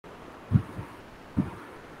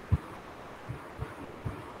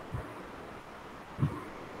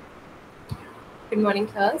Good morning,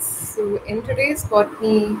 class. So, in today's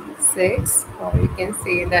Botany 6, or you can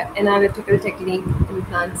say the analytical technique in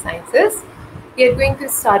plant sciences, we are going to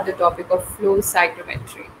start the topic of flow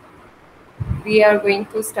cytometry. We are going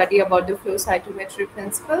to study about the flow cytometry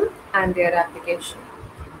principle and their application.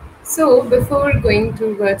 So, before going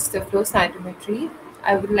towards the flow cytometry,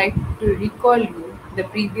 I would like to recall you the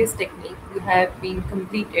previous technique we have been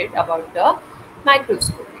completed about the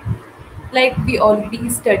microscopy. Like we already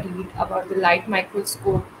studied about the light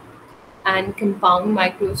microscope and compound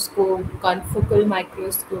microscope, confocal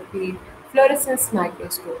microscopy, fluorescence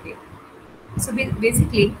microscopy. So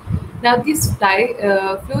basically, now this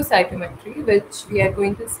flow cytometry, which we are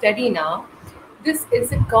going to study now, this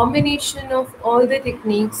is a combination of all the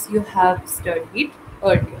techniques you have studied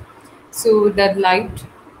earlier. So the light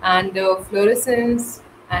and the fluorescence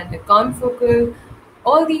and the confocal,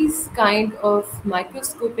 all these kind of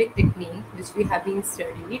microscopic technique which we have been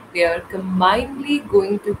studied, they are combinedly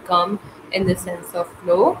going to come in the sense of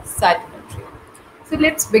flow cytometry. So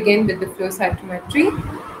let's begin with the flow cytometry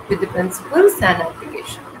with the principles and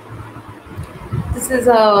application. This is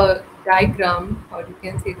a diagram, or you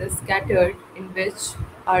can say the scattered, in which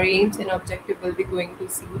our aims and objective will be going to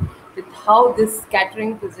see with how this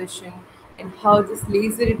scattering position and how this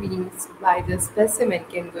laser beams by the specimen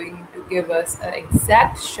can going to give us an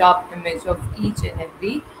exact sharp image of each and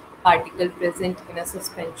every particle present in a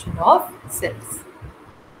suspension of cells.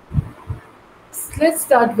 Let's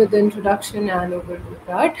start with the introduction and overview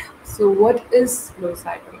part. So, what is flow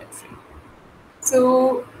cytometry?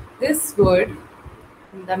 So, this word,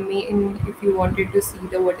 the main, if you wanted to see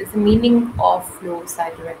the what is the meaning of flow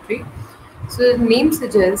cytometry. So, the name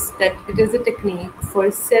suggests that it is a technique for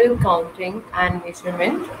cell counting and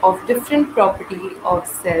measurement of different property of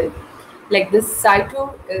cell. Like the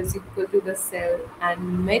cyto is equal to the cell,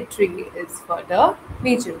 and metry is for the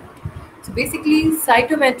measurement. So basically,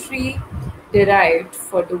 cytometry derived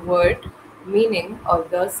for the word meaning of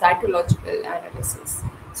the cytological analysis.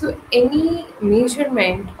 So any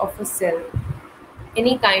measurement of a cell,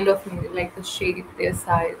 any kind of like the shape, their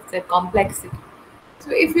size, their complexity. So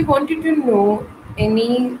if we wanted to know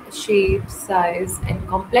any shape, size, and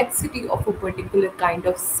complexity of a particular kind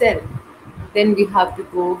of cell, then we have to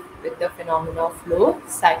go with the phenomena of flow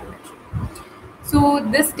cytometry. So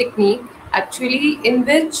this technique actually in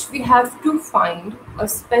which we have to find a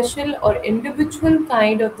special or individual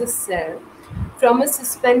kind of the cell from a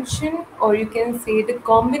suspension, or you can say the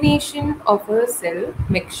combination of a cell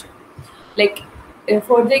mixture. Like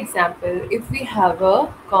for the example, if we have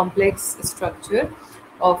a complex structure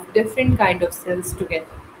of different kind of cells together,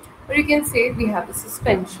 or you can say we have a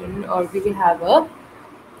suspension, or we have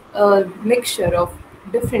a mixture of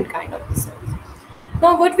different kind of the cells.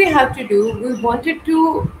 Now, what we have to do, we wanted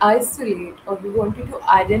to isolate, or we wanted to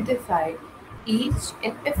identify each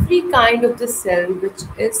and every kind of the cell which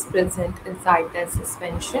is present inside the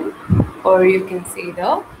suspension, or you can say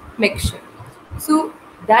the mixture. So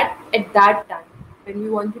that at that time, when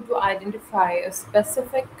we wanted to identify a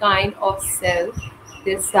specific kind of cell,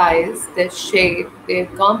 their size, their shape, their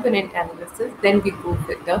component analysis, then we go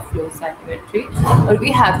with the flow cytometry, or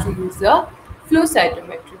we have to use the flow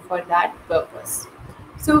cytometry for that purpose.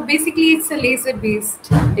 So basically, it's a laser-based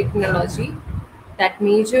technology that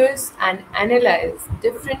measures and analyzes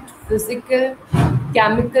different physical,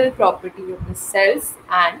 chemical property of the cells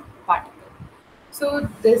and particles. So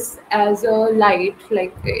this as a light,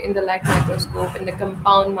 like in the light microscope, in the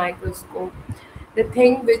compound microscope, the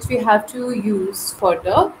thing which we have to use for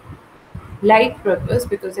the light purpose,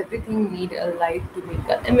 because everything need a light to make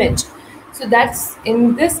an image. So that's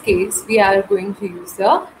in this case we are going to use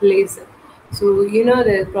a laser. So you know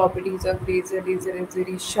the properties of laser. Laser is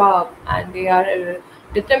very sharp, and they are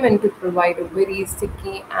determined to provide a very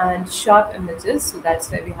sticky and sharp images. So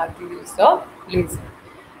that's why we have to use the laser.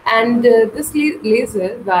 And this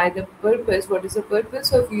laser, by the purpose, what is the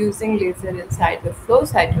purpose of using laser inside the flow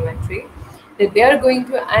cytometry? That they are going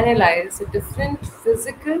to analyze the different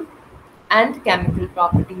physical and chemical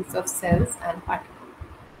properties of cells and particles.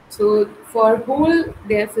 So for whole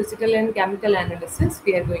their physical and chemical analysis,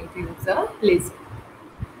 we are going to use a laser.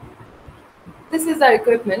 This is our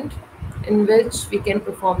equipment in which we can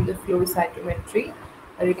perform the flow cytometry,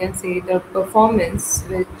 or you can say the performance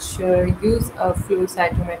which use a flow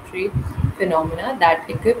cytometry phenomena, that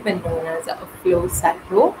equipment known as a flow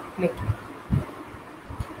cytometer.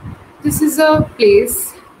 This is a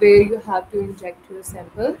place where you have to inject your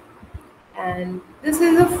sample, and this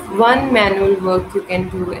is a one manual work you can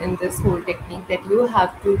do in this whole technique, that you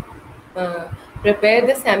have to prepare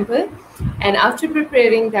the sample, and after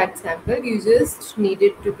preparing that sample you just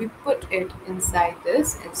needed to be put it inside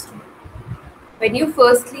this instrument. When you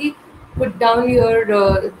firstly put down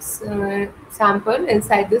your sample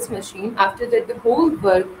inside this machine, after that the whole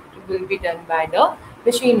work will be done by the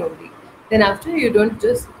machine only. Then after, you don't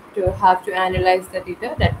just have to analyze the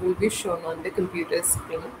data that will be shown on the computer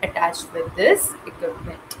screen attached with this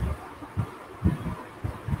equipment.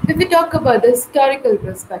 If we talk about the historical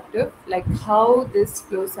perspective, like how this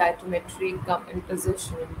flow cytometry come in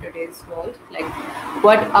position in today's world, like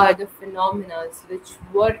what are the phenomena which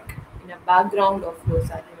work in a background of flow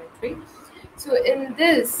cytometry. So in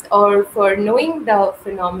this, or for knowing the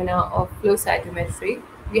phenomena of flow cytometry,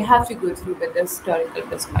 we have to go through with the historical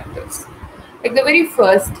perspectives. Like the very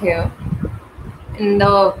first here, in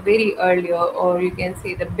the very earlier, or you can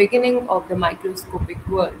say the beginning of the microscopic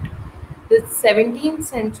world, the 17th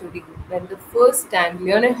century, when the first time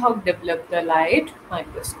Leeuwenhoek developed the light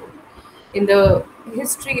microscope. In the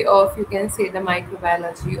history of, you can say, the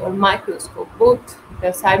microbiology or microscope, both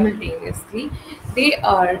simultaneously, they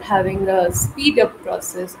are having a speed up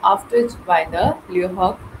process after by the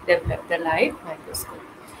Leeuwenhoek developed the light microscope.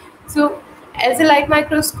 So, as a light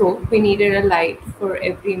microscope, we needed a light for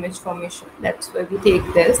every image formation. That's why we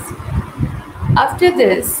take this. After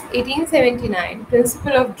this, 1879,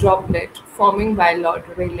 principle of droplet forming by Lord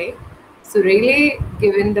Rayleigh. So Rayleigh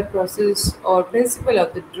given the process or principle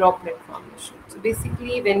of the droplet formation. So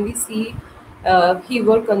basically, when we see he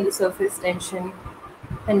work on the surface tension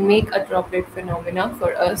and make a droplet phenomena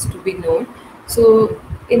for us to be known. So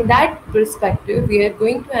in that perspective, we are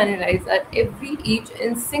going to analyze at every each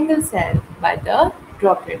and single cell by the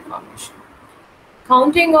droplet formation.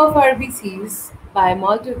 Counting of RBCs by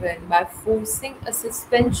Moldovan by forcing a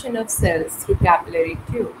suspension of cells through capillary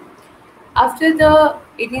tube. After the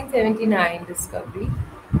 1879 discovery,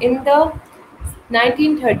 in the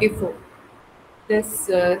 1934, this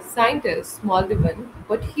scientist Moldovan,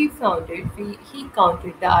 what he found it, he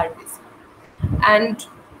counted the RBC, and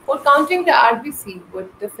for counting the RBC,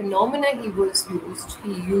 what the phenomena he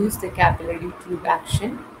used the capillary tube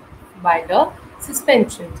action by the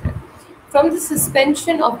suspension cell. From the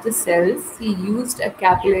suspension of the cells, he used a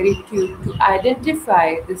capillary tube to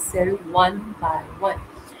identify the cell one by one.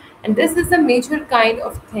 And this is a major kind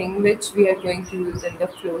of thing which we are going to use in the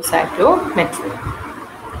flow cytometry.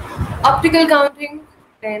 Optical counting,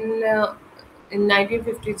 then in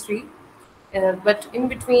 1953, but in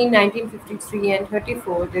between 1953 and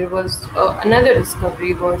 34, there was another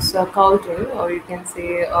discovery was counter, or you can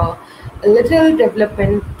say a little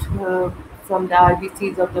development from the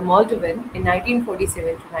RBCs of the Moldovan in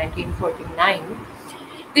 1947 to 1949.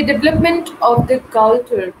 The development of the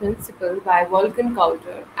Coulter principle by Volkan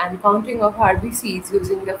Coulter and counting of RBCs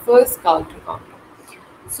using the first Coulter counter.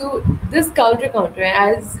 So this counter,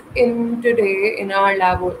 as in today in our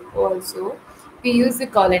lab also, we use the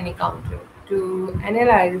colony counter to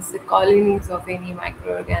analyze the colonies of any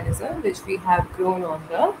microorganism which we have grown on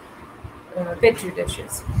the petri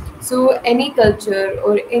dishes. So any culture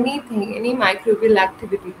or anything, any microbial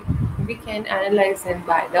activity, we can analyze them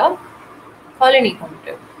by the colony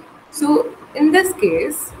counter. So in this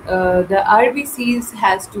case, the RBCs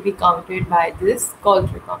has to be counted by this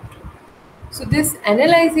Coulter counter. So this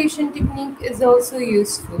analyzation technique is also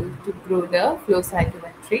useful to grow the flow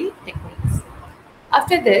cytometry techniques.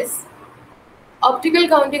 After this, optical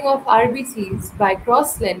counting of RBCs by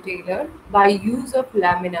cross-Lentailer by use of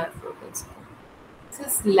laminar flow principle. This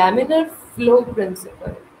is laminar flow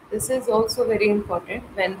principle. This is also very important.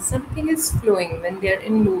 When something is flowing, when they are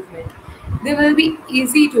in movement, they will be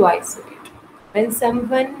easy to isolate. When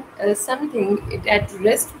something is at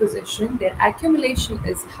rest position, their accumulation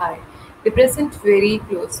is high. They present very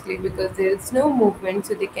closely because there is no movement,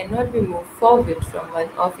 so they cannot be moved forward from one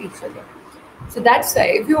of each other. So that's why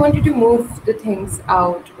if you wanted to move the things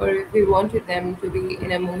out, or if we wanted them to be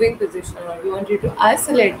in a moving position, or we wanted to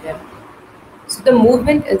isolate them, so the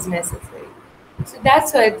movement is necessary. So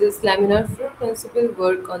that's why this laminar flow principle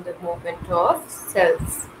work on the movement of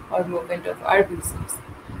cells or movement of RBCs.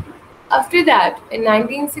 After that, in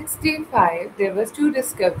 1965, there was two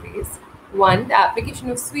discoveries. One, the application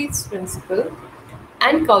of Sweet's principle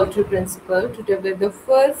and Coulter principle to develop the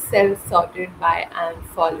first cell sorted by Am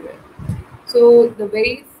follower. So the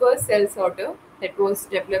very first cell sorter that was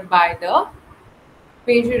developed by the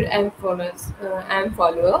major Am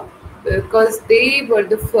follower, because they were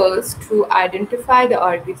the first to identify the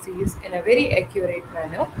RBCs in a very accurate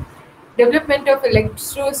manner. Development of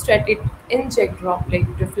electrostatic inkjet droplet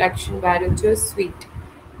reflection by Richard Sweet.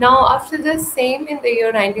 Now, after the same in the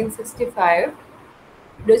year 1965,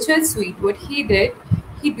 Richard Sweet, what he did,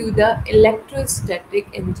 he do the electrostatic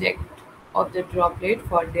inject of the droplet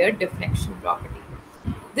for their deflection property.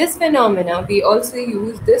 This phenomena, we also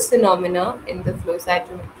use this phenomena in the flow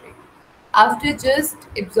cytometry. After just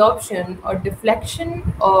absorption or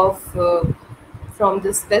deflection of from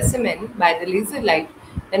the specimen by the laser light,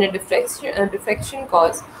 when a deflection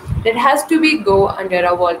cause, that has to be go under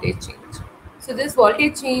a voltage change. So this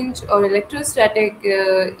voltage change or electrostatic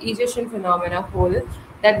ejection phenomena whole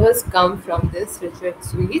that was come from this Richard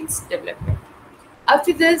Sweet's development.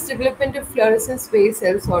 After this development of fluorescence phase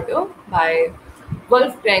cells order by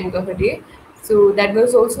Wolfgang Gohde, so that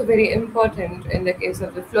was also very important in the case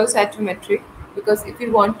of the flow cytometry, because if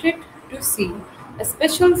you wanted to see a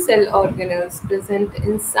special cell organelles present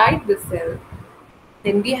inside the cell,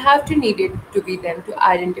 then we have to need it to be them to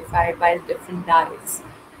identify by different dyes.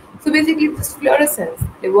 So basically, this fluorescence,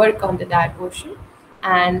 they work on the dye portion,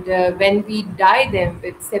 and when we dye them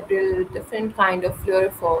with several different kind of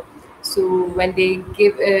fluorophore, so when they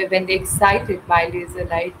excited by laser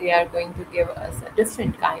light, they are going to give us a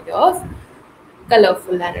different kind of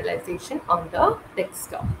colorful analyzation on the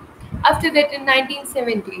desktop. After that, in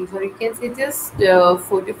 1970s, or you can say just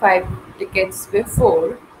 4 to 5 decades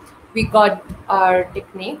before, we got our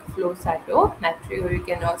technique flow cytometry, or you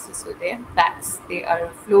can also say they FACS. They are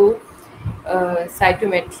flow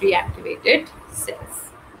cytometry activated cells.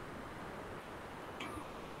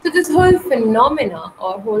 So this whole phenomena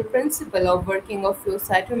or whole principle of working of flow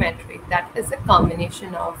cytometry, that is a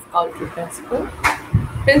combination of Coulter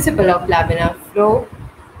principle of laminar flow,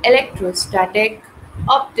 electrostatic,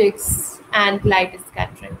 optics, and light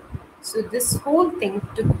scattering. So this whole thing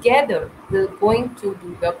together will going to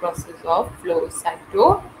do the process of flow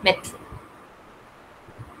cytometry.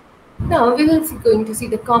 Now we will going to see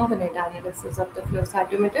the component analysis of the flow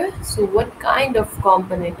cytometer. So what kind of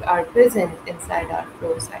component are present inside our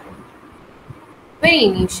flow cytometer? Very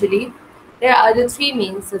initially, there are the three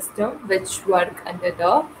main systems which work under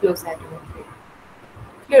the flow cytometry: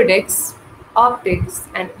 fluidics, optics,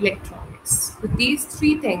 and electronics. So these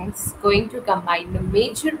three things going to combine the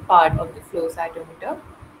major part of the flow cytometer.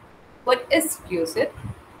 What is fluid?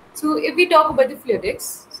 So if we talk about the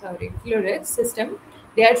fluidics system,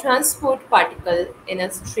 they are transport particle in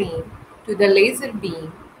a stream to the laser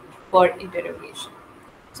beam for interrogation.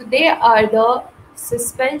 So they are the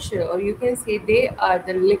suspension, or you can say they are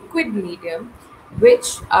the liquid medium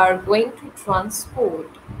which are going to transport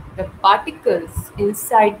the particles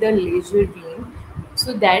inside the laser beam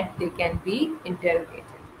so that they can be interrogated.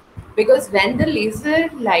 Because when the laser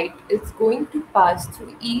light is going to pass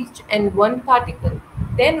through each and one particle,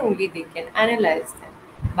 then only they can analyze them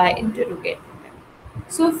by interrogating them.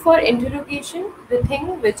 So for interrogation, the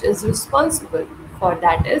thing which is responsible for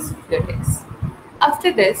that is fluidics.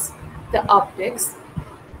 After this, the optics.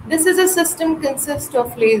 This is a system consists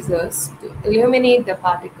of lasers to illuminate the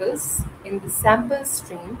particles in the sample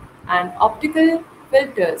stream and optical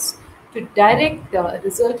filters to direct the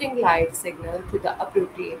resulting light signal to the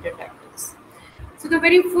appropriate detectors. So the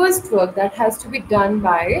very first work that has to be done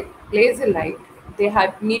by laser light, they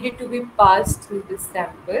have needed to be passed through the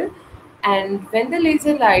sample, and when the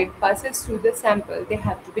laser light passes through the sample, they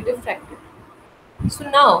have to be diffracted. So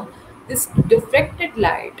now this diffracted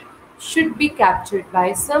light should be captured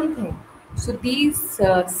by something. So these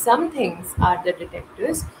some things are the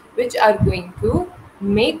detectors which are going to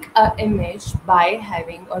make an image by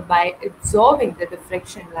having or by absorbing the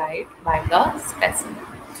diffraction light by the specimen.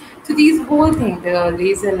 So these whole thing, the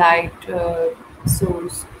laser light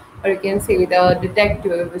source, or you can say the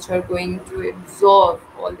detector, which are going to absorb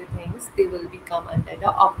all the things, they will become under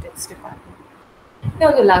the optics department.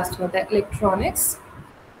 Now the last one, the electronics.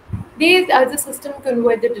 These as the system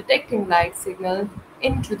convert the detecting light signal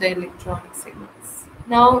into the electronic signals.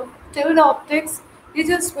 Now till the optics, they're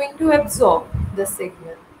just going to absorb the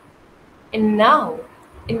signal. And now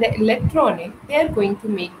in the electronic, they are going to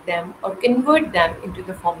make them or convert them into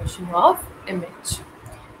the formation of image.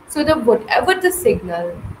 So the whatever the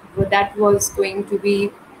signal that was going to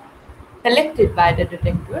be collected by the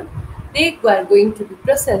detector, they were going to be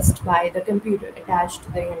processed by the computer attached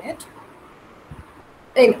to the unit.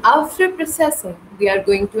 And after processing, we are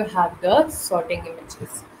going to have the sorting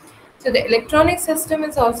images. So the electronic system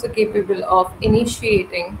is also capable of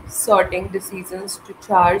initiating sorting decisions to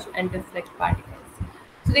charge and deflect particles.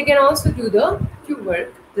 So they can also do the Q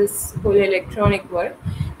work, this whole electronic work.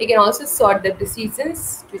 They can also sort the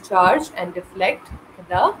decisions to charge and deflect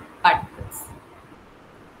the particles.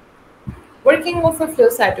 Working of a flow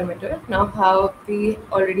cytometer. Now how we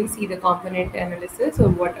already see the component analysis, or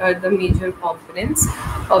what are the major components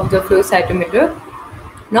of the flow cytometer.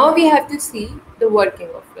 Now we have to see the working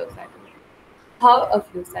of flow cytometer. How a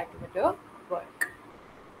flow cytometer work.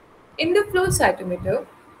 In the flow cytometer,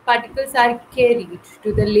 particles are carried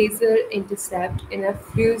to the laser intercept in a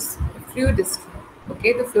fluid stream.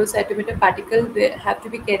 Okay, the flow cytometer particle they have to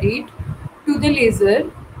be carried to the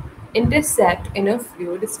laser intercept in a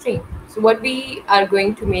fluid stream. So what we are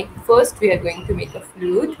going to make first, we are going to make a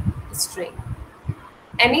fluid stream.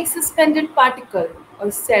 Any suspended particle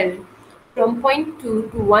or cell from zero point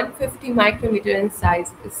 0.2 to 150 micrometer in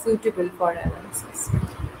size is suitable for analysis.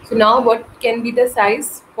 So now what can be the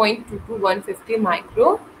size? 0.2 to 150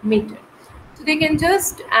 micrometer. So they can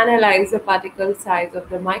just analyze the particle size of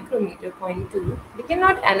the micrometer 0.2. They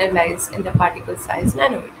cannot analyze in the particle size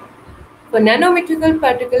nanometer. For nanometrical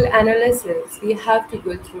particle analysis, we have to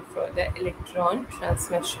go through further electron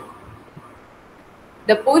transmission.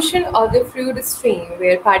 The portion of the fluid stream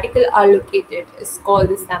where particles are located is called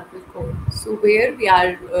the sample core. So where we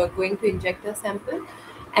are going to inject a sample,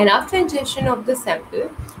 and after injection of the sample,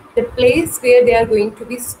 the place where they are going to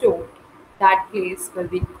be stored, that place will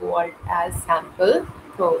be called as sample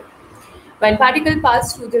core. When particles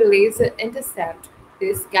pass through the laser intercept,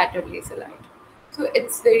 they scatter laser light. So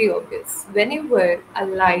it's very obvious. Whenever a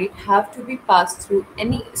light have to be passed through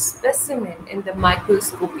any specimen in the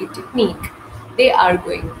microscopy technique, they are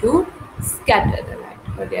going to scatter the light,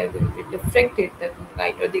 or they are going to diffract the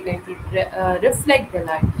light, or they're going to reflect the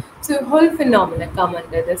light. So whole phenomena come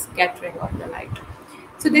under the scattering of the light.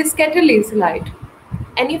 So they scatter laser light.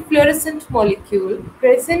 Any fluorescent molecule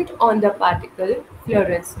present on the particle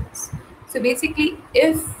fluorescence. So basically,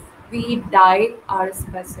 if we dye our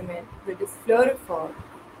specimen with a fluorophore,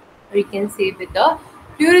 or you can say with a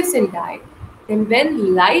fluorescent dye, then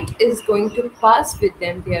when light is going to pass with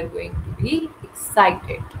them, they are going to be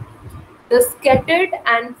excited. The scattered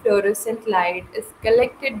and fluorescent light is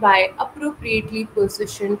collected by appropriately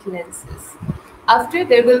positioned lenses. After,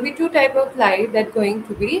 there will be two types of light that are going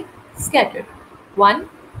to be scattered. One,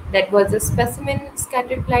 that was a specimen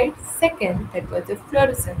scattered light. Second, that was a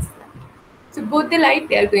fluorescence light. So both the light,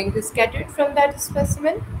 they are going to scatter from that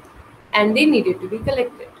specimen, and they needed to be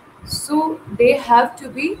collected. So they have to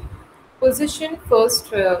be positioned first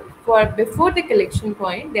for before the collection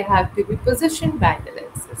point. They have to be positioned by the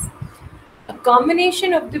lenses. A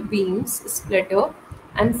combination of the beams splitter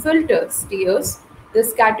and filter steers the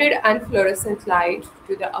scattered and fluorescent light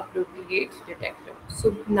to the appropriate detector.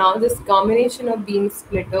 So now this combination of beam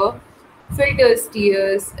splitter, filter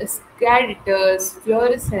steers, scatters,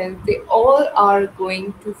 fluorescence, they all are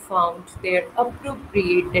going to found their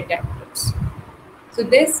appropriate detectors. So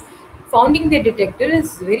this founding the detector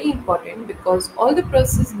is very important, because all the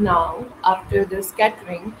process now after the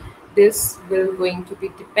scattering, this will going to be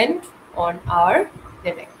depend on our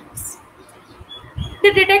detectors.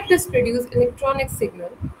 The detectors produce electronic signal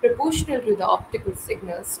proportional to the optical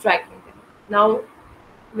signals striking them. Now,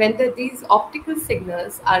 when these optical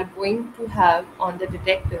signals are going to have on the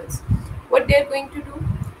detectors, what they are going to do?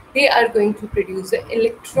 They are going to produce the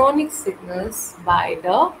electronic signals by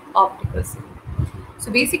the optical signal.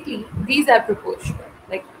 So basically, these are proportional.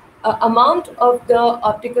 Like amount of the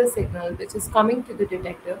optical signal which is coming to the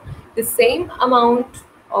detector, the same amount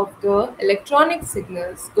of the electronic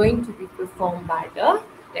signals going to be performed by the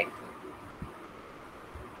detector.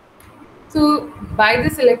 So by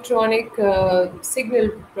this electronic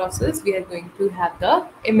signal process, we are going to have the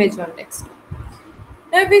image on desktop.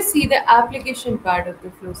 Now we see the application part of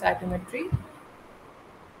the flow cytometry.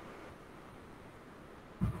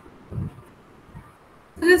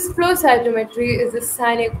 So this flow cytometry is a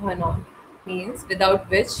sine qua non, means without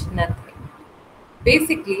which nothing.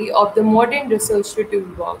 Basically, of the modern researcher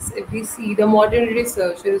toolbox, if we see the modern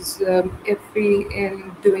researchers, if we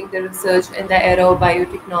in doing the research in the era of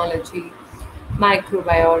biotechnology,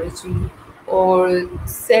 microbiology, or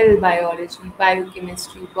cell biology,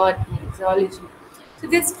 biochemistry, botany, zoology. So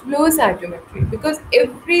this flow cytometry, because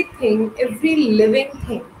everything, every living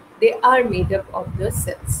thing, they are made up of the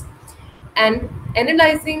cells, and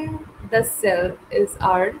analyzing the cell is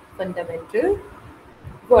our fundamental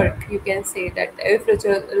work. You can say that if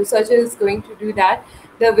researcher is going to do that,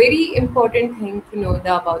 the very important thing to know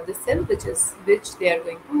about the cell, which they are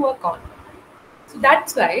going to work on. So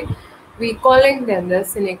that's why we calling them the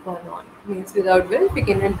sine qua non, means without which we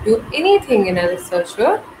cannot do anything in a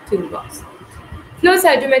researcher toolbox. Flow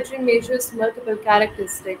cytometry measures multiple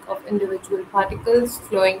characteristics of individual particles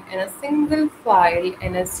flowing in a single file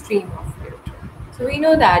in a stream of fluid. So we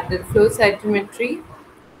know that the flow cytometry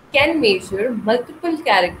can measure multiple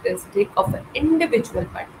characteristics of an individual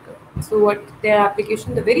particle. So what their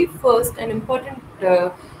application, the very first and important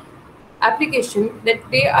application, that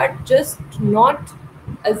they are just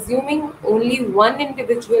assuming only one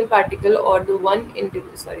individual particle, or the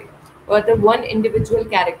or the one individual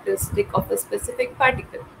characteristic of a specific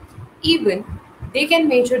particle. Even they can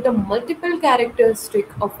measure the multiple characteristic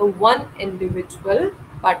of a one individual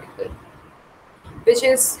particle, which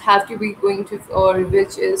is have to be going to or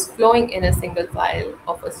which is flowing in a single file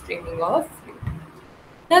of a streaming of fluid.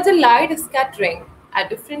 Now, the light scattering at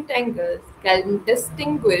different angles can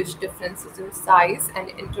distinguish differences in size and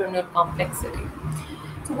internal complexity.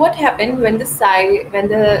 So, what happened when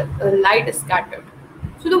the light is scattered?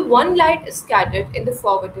 So, the one light is scattered in the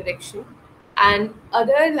forward direction, and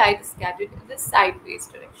other light is scattered in the sideways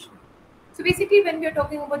direction. So basically, when we are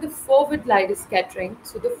talking about the forward light scattering,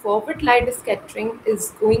 so the forward light scattering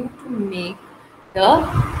is going to make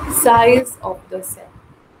the size of the cell,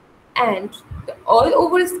 and the all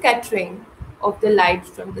over scattering of the light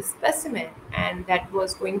from the specimen, and that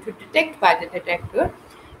was going to detect by the detector,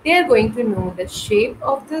 they are going to know the shape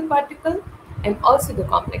of the particle and also the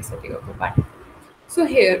complexity of the particle. So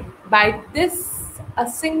here, by this a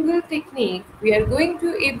single technique, we are going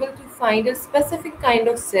to able to find a specific kind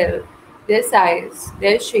of cell, their size,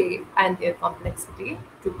 their shape, and their complexity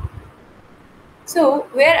too. So,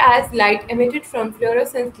 whereas light emitted from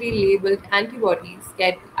fluorescently labeled antibodies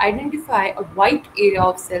can identify a wide area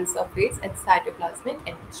of cell surface and cytoplasmic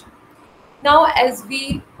energy. Now, as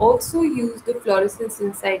we also use the fluorescence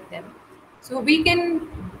inside them, so we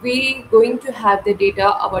going to have the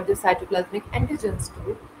data about the cytoplasmic antigens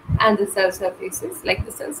too, and the cell surfaces. Like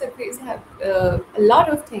the cell surface have a lot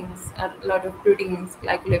of things, a lot of proteins,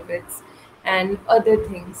 glycolipids, and other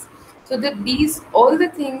things. So that these all the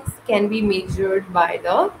things can be measured by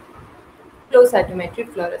the flow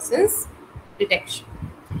cytometric fluorescence detection.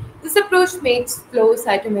 This approach makes flow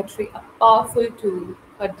cytometry a powerful tool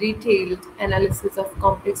for detailed analysis of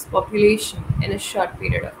complex population in a short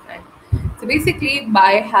period of time. So basically,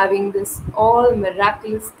 by having this all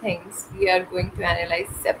miraculous things, we are going to analyze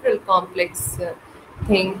several complex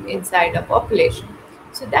things inside a population.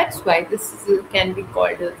 So that's why can be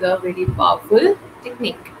called as a very powerful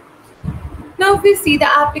technique. Now, if we see the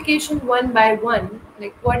application one by one,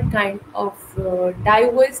 like what kind of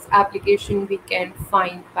diverse application we can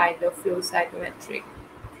find by the flow cytometry.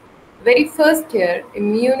 Very first here,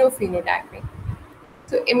 immunophenotyping.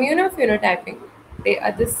 So, immunophenotyping, they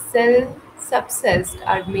are the cell subsets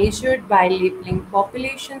are measured by labeling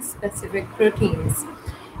population-specific proteins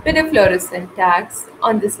with the fluorescent tags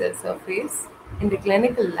on the cell surface. In the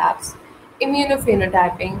clinical labs,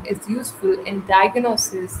 immunophenotyping is useful in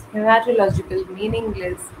diagnosis hematological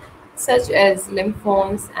meaningless such as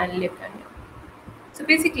lymphomas and leukemia. So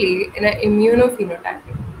basically, in an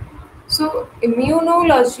immunophenotyping, so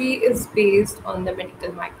immunology is based on the medical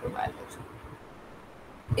microbiology.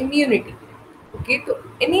 Immunity. Okay, so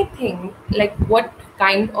anything like what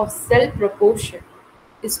kind of cell proportion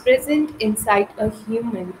is present inside a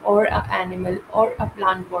human or an animal or a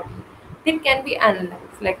plant body that can be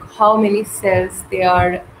analyzed, like how many cells they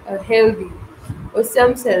are healthy, or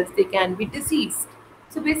some cells they can be diseased.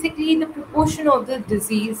 So basically, the proportion of the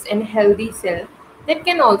diseased and healthy cell that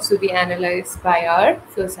can also be analyzed by our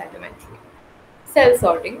flow cytometry. Cell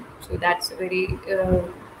sorting, so that's a very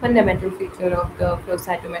fundamental feature of the flow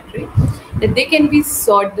cytometry, that they can be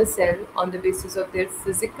sort the cell on the basis of their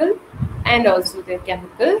physical and also their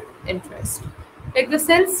chemical interest. Like the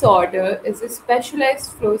cell sorter is a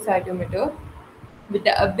specialized flow cytometer with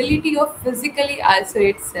the ability of physically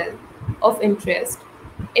isolate cell of interest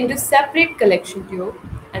into separate collection tube,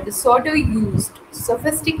 and the sorter used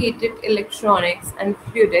sophisticated electronics and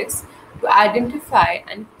fluidics to identify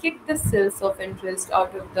and kick the cells of interest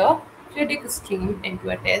out of the fluidic stream into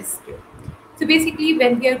a test tube. So basically,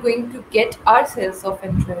 when we are going to get our cells of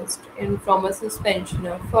interest in from a suspension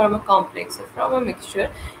or from a complex or from a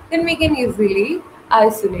mixture, then we can easily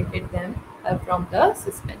isolate them from the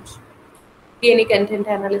suspension. DNA content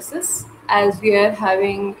analysis, as we are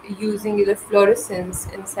having using the fluorescence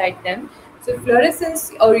inside them. So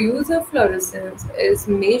fluorescence or use of fluorescence is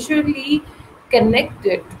majorly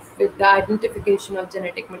connected with the identification of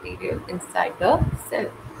genetic material inside the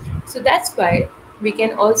cell. So that's why we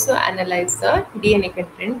can also analyze the DNA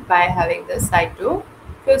content by having the flow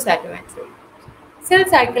cytometry. Cell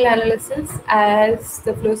cycle analysis, as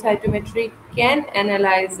the flow cytometry can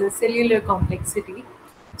analyze the cellular complexity.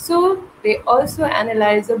 So they also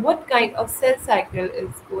analyze what kind of cell cycle is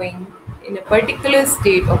going in a particular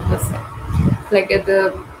state of the cell, like at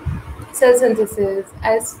the cell synthesis,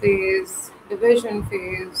 S phase, division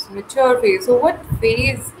phase, mature phase. So what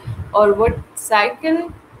phase or what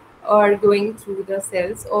cycle are going through the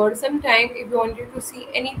cells, or sometimes if you wanted to see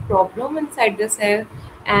any problem inside the cell,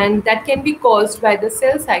 and that can be caused by the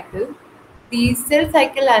cell cycle, the cell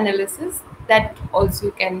cycle analysis that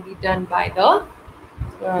also can be done by the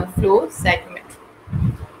flow cytometry.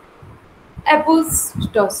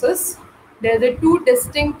 Apoptosis. There are the two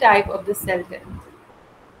distinct type of the cell death: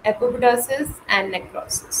 apoptosis and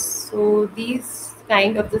necrosis. So these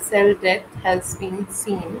kind of the cell death has been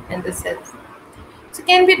seen in the cells. So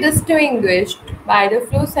can be distinguished by the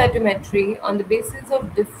flow cytometry on the basis of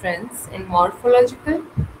difference in morphological,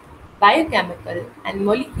 biochemical, and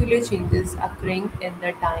molecular changes occurring in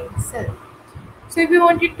the dying cell. So if you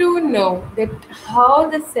wanted to know that how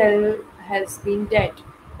the cell has been dead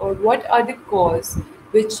or what are the cause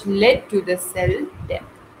which led to the cell death.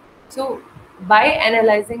 So by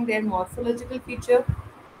analyzing their morphological feature,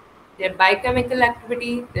 their biochemical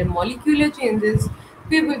activity, their molecular changes,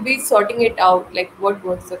 we will be sorting it out like what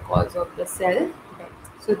was the cause of the cell death.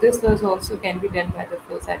 So this was also can be done by the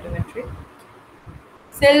flow cytometry.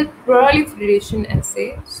 Cell proliferation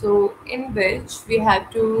assay, so in which we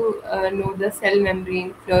have to know the cell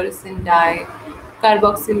membrane, fluorescent dye,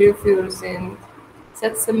 carboxylyl fluorescent,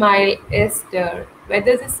 succinyl ester.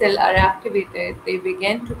 Whether the cell are activated, they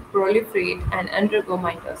begin to proliferate and undergo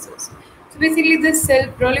mitosis. So basically, this cell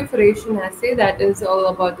proliferation assay, that is all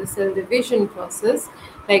about the cell division process,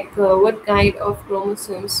 like what kind of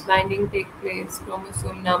chromosomes binding take place,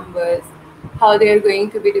 chromosome numbers, how they are going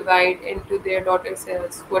to be divided into their daughter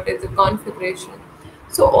cells, what is the configuration.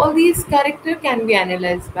 So all these characters can be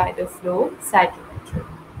analyzed by the flow cytometry.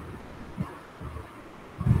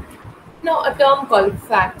 Now a term called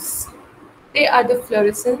FACS. They are the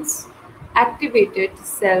fluorescence activated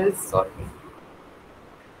cell sorting.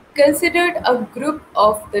 Considered a group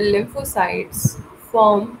of the lymphocytes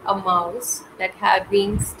form a mouse that have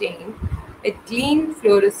been stained with clean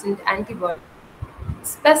fluorescent antibody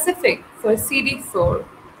specific for CD4,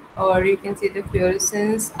 or you can say the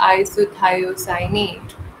fluorescence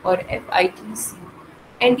isothiocyanate or FITC,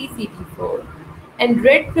 anti-CD4, and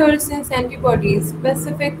red fluorescence antibodies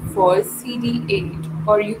specific for CD8,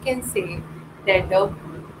 or you can say that the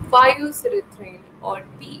phyosyrethrin or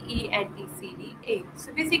PE anti-CD8.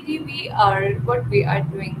 So basically, what we are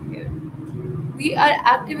doing here, we are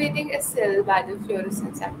activating a cell by the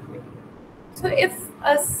fluorescence activity. So if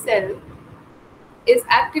a cell is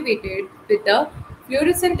activated with the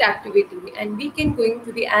fluorescent activity, and we can going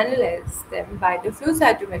to be analyze them by the flow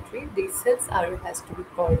cytometry, these cells are has to be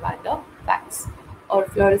called by the FACS or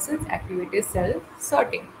fluorescence activated cell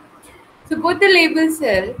sorting. So both the label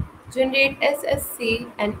cell generate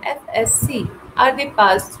SSC and FSC. Are they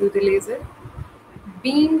passed through the laser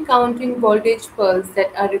beam counting voltage pulse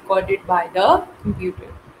that are recorded by the computer?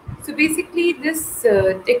 So basically, this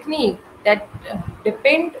technique that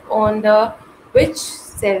depend on the which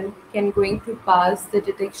cell can going to pass the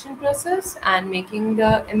detection process and making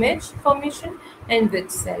the image formation, and which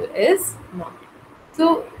cell is not.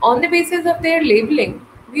 So on the basis of their labeling,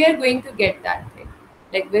 we are going to get that thing,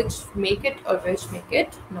 like which make it or which make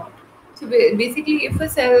it not. So basically, if a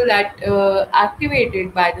cell that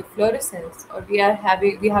activated by the fluorescence, or we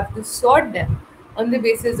have to sort them on the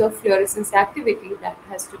basis of fluorescence activity, that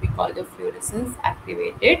has to be called a fluorescence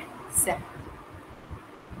activated cell.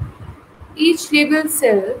 Each labeled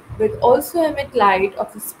cell will also emit light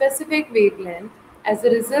of a specific wavelength as a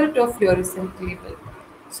result of fluorescent label.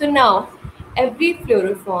 So now, every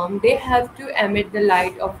fluoroform, they have to emit the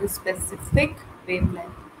light of a specific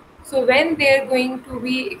wavelength. So when they are going to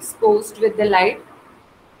be exposed with the light,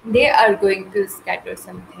 they are going to scatter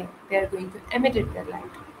something. They are going to emit the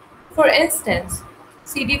light. For instance,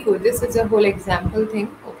 CD4, this is a whole example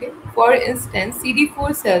thing, okay? For instance,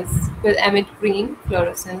 CD4 cells will emit green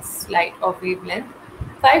fluorescence light of wavelength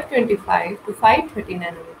 525 to 530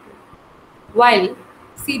 nanometer, while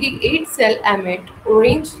CD8 cell emit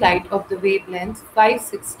orange light of the wavelength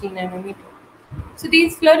 560 nanometer. So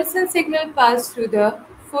these fluorescent signal pass through the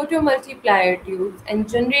photomultiplier tubes and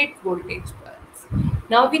generate voltage pulse.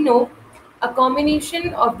 Now we know a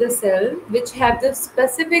combination of the cell which have the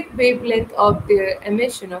specific wavelength of their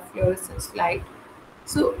emission of fluorescence light.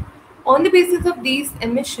 So on the basis of these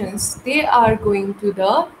emissions, they are going to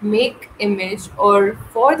the make image, or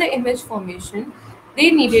for the image formation,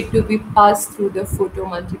 they needed to be passed through the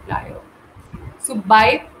photomultiplier. So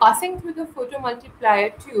by passing through the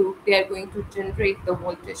photomultiplier tube, they are going to generate the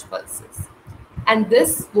voltage pulses. And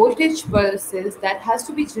this voltage pulses that has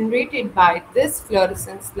to be generated by this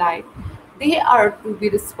fluorescence light, they are to be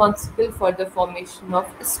responsible for the formation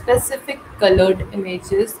of specific colored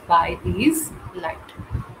images by these light.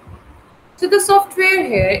 So the software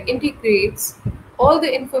here integrates all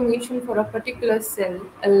the information for a particular cell,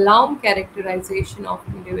 along characterization of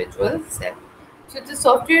individual cell. So the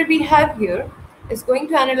software we have here is going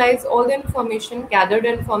to analyze all the information, gathered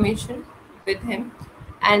information, with him,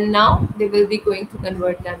 and now they will be going to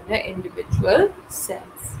convert them to individual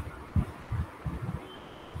cells.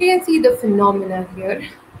 You can see the phenomena here,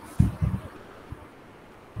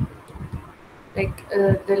 like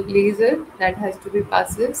the laser that has to be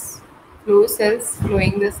passes flow cells,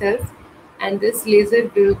 flowing the cells, and this laser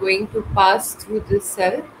will going to pass through this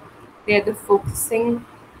cell. They are the focusing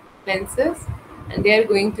lenses, and they are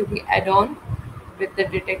going to be add on with the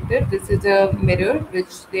detector. This is a mirror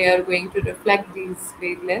which they are going to reflect these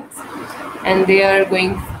wavelengths, and they are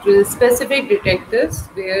going to the specific detectors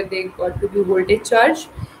where they got to be voltage charge,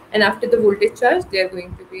 and after the voltage charge they are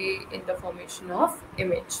going to be in the formation of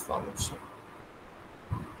image formation.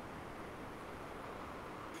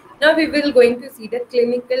 Now we will going to see the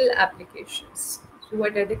clinical applications. So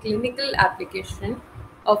what are the clinical application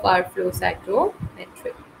of our flow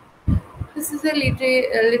cytometry? This is a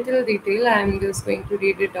little detail. I am just going to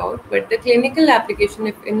read it out. But the clinical application,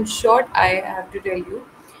 if in short, I have to tell you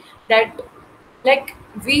that, like,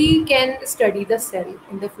 we can study the cell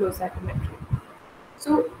in the flow cytometry.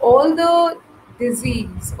 So all the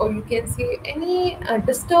disease, or you can say any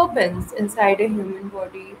disturbance inside a human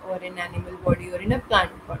body or an animal body or in a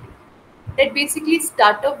plant body, that basically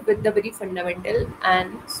start off with the very fundamental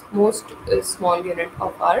and most small unit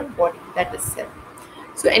of our body, that is cell.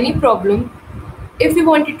 So any problem, if we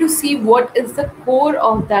wanted to see what is the core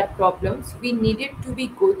of that problems, we needed to be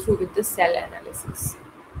go through with the cell analysis.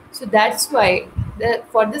 So that's why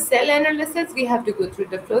for the cell analysis we have to go through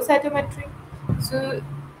the flow cytometry. So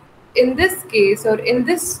in this case, or in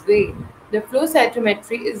this way, the flow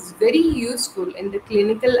cytometry is very useful in the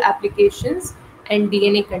clinical applications and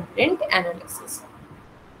DNA content analysis.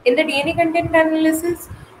 In the DNA content analysis,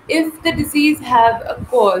 if the disease have a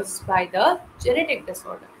cause by the genetic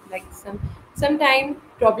disorder, like sometime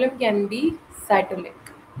problem can be cytolic,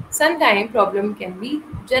 sometime problem can be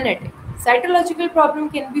genetic. Cytological problem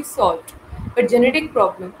can be solved, but genetic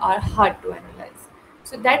problem are hard to analyze.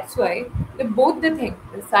 So that's why both the thing,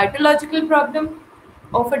 the cytological problem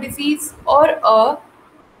of a disease or a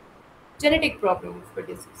genetic problem of a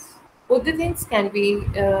disease. Both the things can be,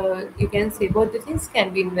 you can say, both the things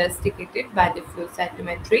can be investigated by the flow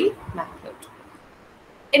cytometry method.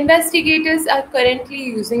 Investigators are currently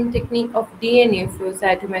using technique of DNA flow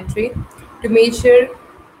cytometry to measure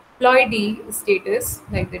ploidy status,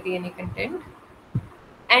 like the DNA content,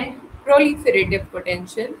 and proliferative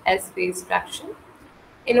potential as phase fraction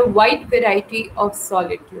in a wide variety of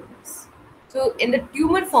solid tumors. So in the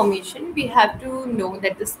tumor formation, we have to know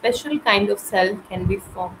that the special kind of cell can be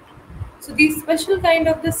formed. So these special kind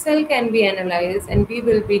of the cell can be analyzed, and we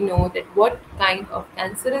will be know that what kind of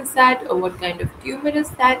cancer is that, or what kind of tumor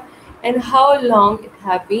is that, and how long it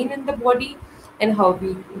have been in the body, and how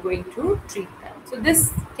we going to treat that. So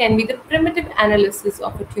this can be the primitive analysis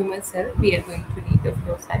of a tumor cell. We are going to need the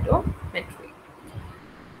flow cytometry.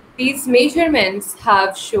 These measurements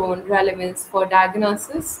have shown relevance for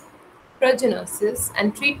diagnosis, prognosis,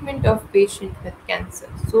 and treatment of patient with cancer.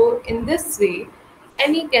 So in this way,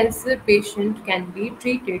 any cancer patient can be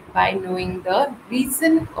treated by knowing the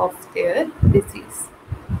reason of their disease.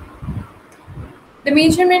 The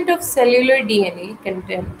measurement of cellular DNA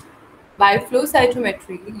content by flow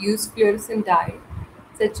cytometry use fluorescent dye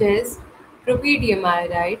such as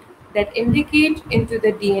propydiamide that indicate into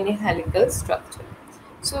the DNA helical structure.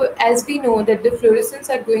 So as we know that the fluorescents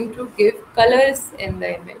are going to give colors in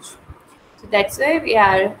the image. So that's why we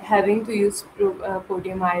are having to use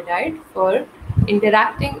podium iodide for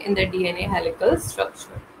interacting in the DNA helical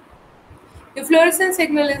structure. The fluorescent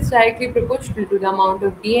signal is directly proportional to the amount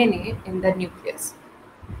of DNA in the nucleus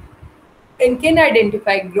and can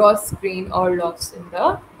identify gross grain or loss in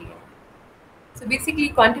the DNA. So basically,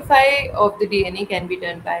 quantify of the DNA can be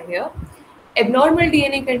done by here. Abnormal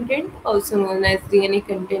DNA content, also known as DNA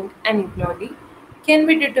content aneuploidy, can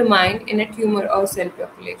be determined in a tumor or cell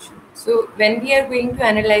population. So when we are going to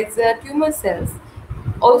analyze the tumor cells,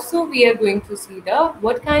 also we are going to see the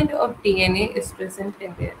what kind of DNA is present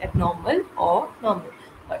in their abnormal or normal.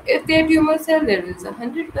 Or if they are tumor cell, there is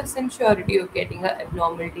 100% surety of getting an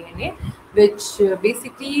abnormal DNA, which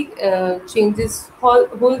basically changes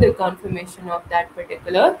whole the conformation of that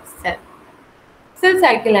particular cell. Cell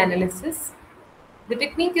cycle analysis. The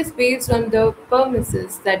technique is based on the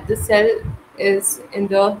premises that the cell is in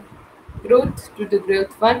the growth to the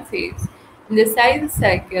growth 1 phase in the size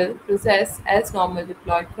cycle process as normal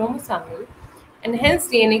diploid chromosomal and hence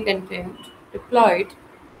DNA content diploid,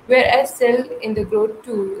 whereas cell in the growth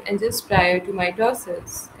 2 and just prior to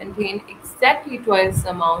mitosis contain exactly twice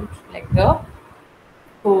the amount like the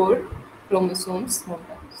 4 chromosomes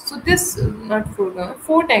number. So this not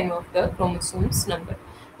 4 times of the chromosomes number.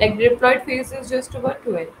 Like the diploid phase is just about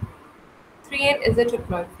 2N. 3N is a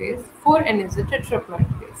triploid phase, 4N is a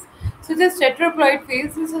tetraploid phase. So this tetraploid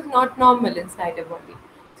phase this is not normal inside a body.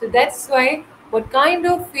 So that's why what kind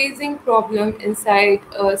of phasing problem inside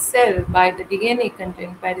a cell by the DNA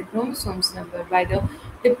content, by the chromosomes number, by the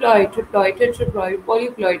diploid, triploid, tetraploid,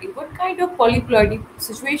 polyploidy, what kind of polyploidy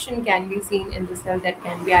situation can be seen in the cell that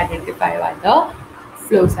can be identified by the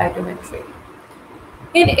flow cytometry.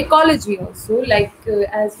 In ecology also, like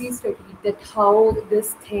as we studied that how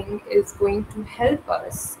this thing is going to help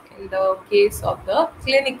us in the case of the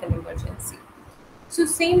clinical emergency. So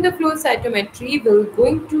same the flow cytometry will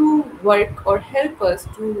going to work or help us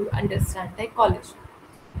to understand the ecology.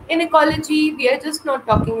 In ecology, we are just not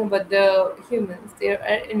talking about the humans. There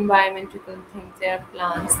are environmental things, there are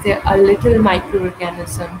plants, there are little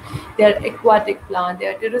microorganisms, there are aquatic plants,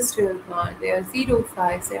 there are terrestrial plants, there are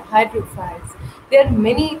xerophiles, there are hydrophiles. There are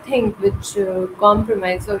many things which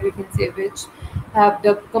compromise, or you can say which have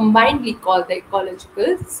the combinedly called the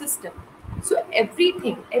ecological system. So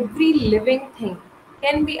everything, every living thing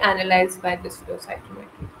can be analyzed by this flow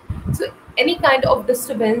cytometry. So any kind of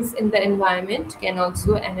disturbance in the environment can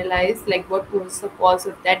also analyze like what was the cause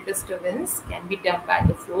of that disturbance can be done by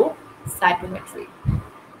the flow cytometry.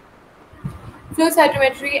 Flow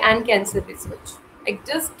cytometry and cancer research. Like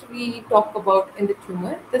just we talk about in the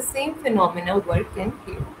tumor, the same phenomena work in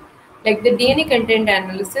here. Like the DNA content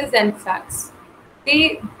analysis and facts.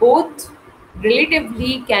 They both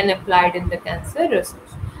relatively can applied in the cancer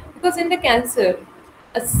research. Because in the cancer,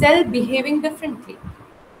 a cell behaving differently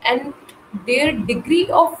and their degree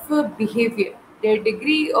of behavior, their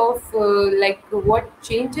degree of like what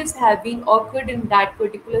changes have been occurred in that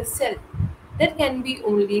particular cell, that can be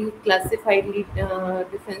only classified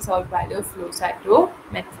difference out by the flow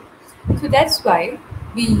cytometry. So that's why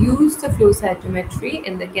we use the flow cytometry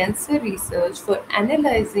in the cancer research for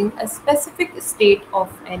analyzing a specific state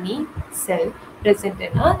of any cell present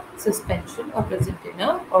in a suspension or present in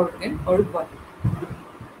a organ or body.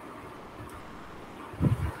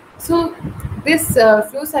 So this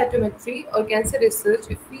flow cytometry or cancer research,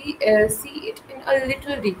 if we see it in a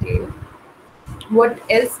little detail, what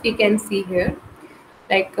else we can see here?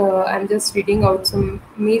 Like I'm just reading out some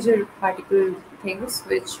major particle things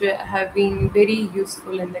which have been very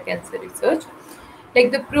useful in the cancer research.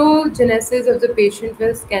 Like the progenesis of the patient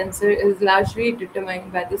with cancer is largely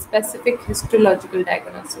determined by the specific histological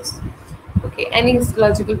diagnosis. Okay, any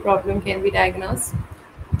histological problem can be diagnosed.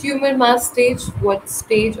 Tumor mass stage, what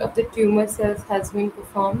stage of the tumor cells has been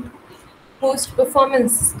performed. Post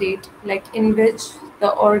performance state, like in which the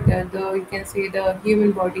organ, the you can say the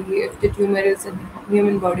human body, if the tumor is in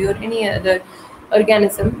human body or any other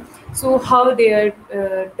organism, so how they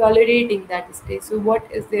are tolerating that state. So what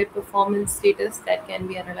is their performance status that can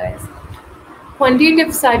be analyzed.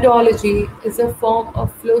 Quantitative cytology is a form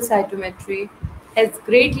of flow cytometry, has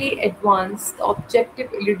greatly advanced the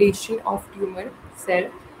objective elucidation of tumor cell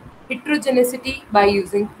heterogeneity by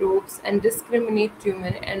using probes and discriminate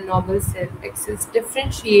tumor and normal cell axis,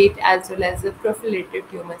 differentiate as well as the proliferative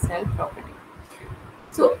tumor cell property.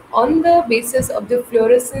 So on the basis of the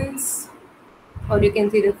fluorescence, or you can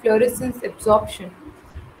say the fluorescence absorption,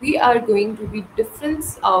 we are going to be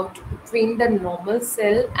difference out between the normal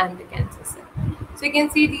cell and the cancer cell. So you can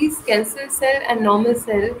see these cancer cell and normal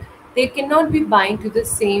cell, they cannot be bind to the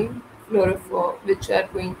same fluorophore which are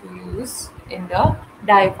going to use in the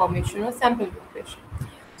dye formation or sample preparation.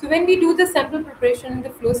 So when we do the sample preparation in the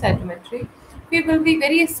flow cytometry, we will be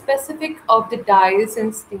very specific of the dyes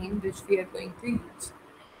and stain which we are going to use.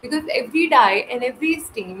 Because every dye and every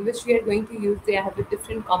stain which we are going to use, they have a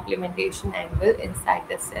different complementation angle inside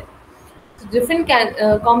the cell. So different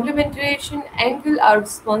complementation angle are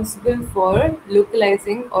responsible for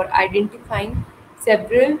localizing or identifying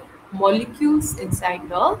several molecules inside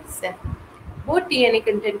the cell. Both DNA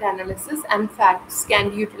content analysis and facts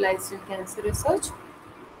can be utilized in cancer research.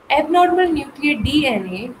 Abnormal nuclear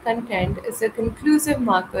DNA content is a conclusive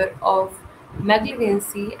marker of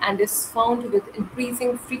malignancy and is found with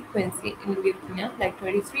increasing frequency in leukemia, like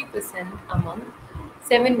 23% among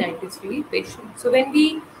 793 patients. So when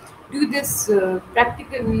we do this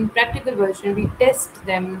practical version, we test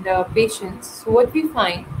them, the patients. So what we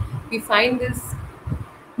find this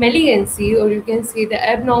malignancy, or you can say the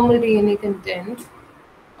abnormal DNA content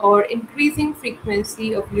or increasing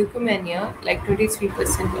frequency of leukemia, like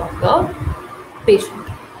 23% of the patient.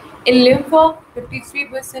 In lymphoma,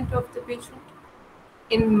 53% of the patient.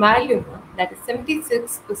 In myeloma, that is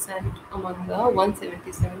 76% among the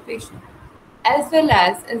 177 patients. As well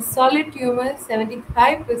as in solid tumor,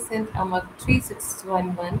 75% among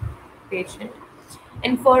 3611 patient.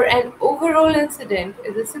 And for an overall incident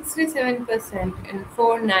is a 67% in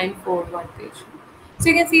 4941 patient. So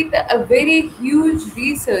you can see that a very huge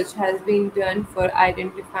research has been done for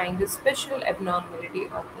identifying the special abnormality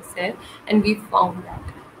of the cell, and we found that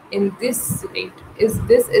in this rate is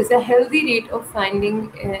a healthy rate of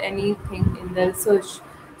finding anything in the research.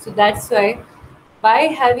 So that's why by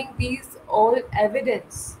having these all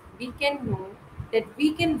evidence, we can know that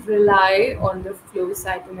we can rely on the flow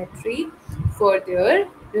cytometry for their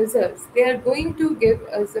results. They are going to give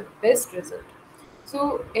us the best result.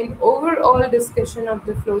 So, in overall discussion of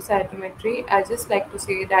the flow cytometry, I just like to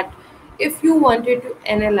say that if you wanted to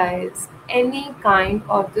analyze any kind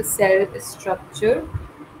of the cell structure,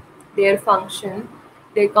 their function,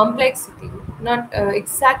 their complexity, not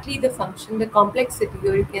exactly the function, the complexity,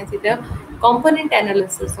 or you can say the component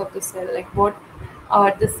analysis of the cell, like what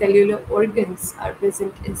are the cellular organs are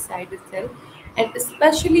present inside the cell, and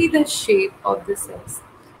especially the shape of the cells.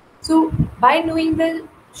 So, by knowing the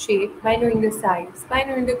shape, by knowing the size, by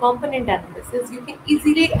knowing the component analysis, you can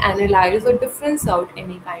easily analyze or difference out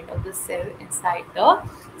any kind of the cell inside the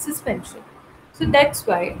suspension. So, that's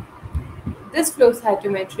why this flow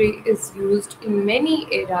cytometry is used in many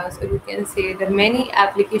areas, or you can say that many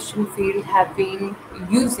application fields have been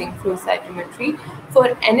using flow cytometry for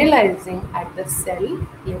analyzing at the cell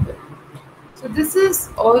level. So this is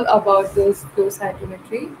all about this flow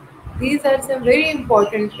cytometry. These are some very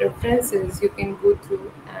important references you can go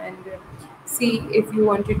through and see if you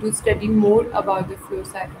wanted to study more about the flow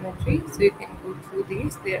cytometry. So you can go through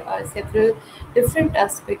these. There are several different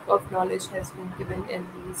aspects of knowledge has been given in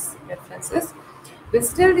these references. But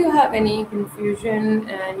still you have any confusion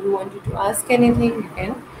and you wanted to ask anything, you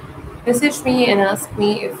can message me and ask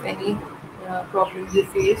me if any problem you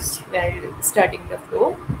face while studying the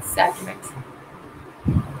flow cytometry.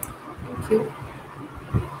 Thank you.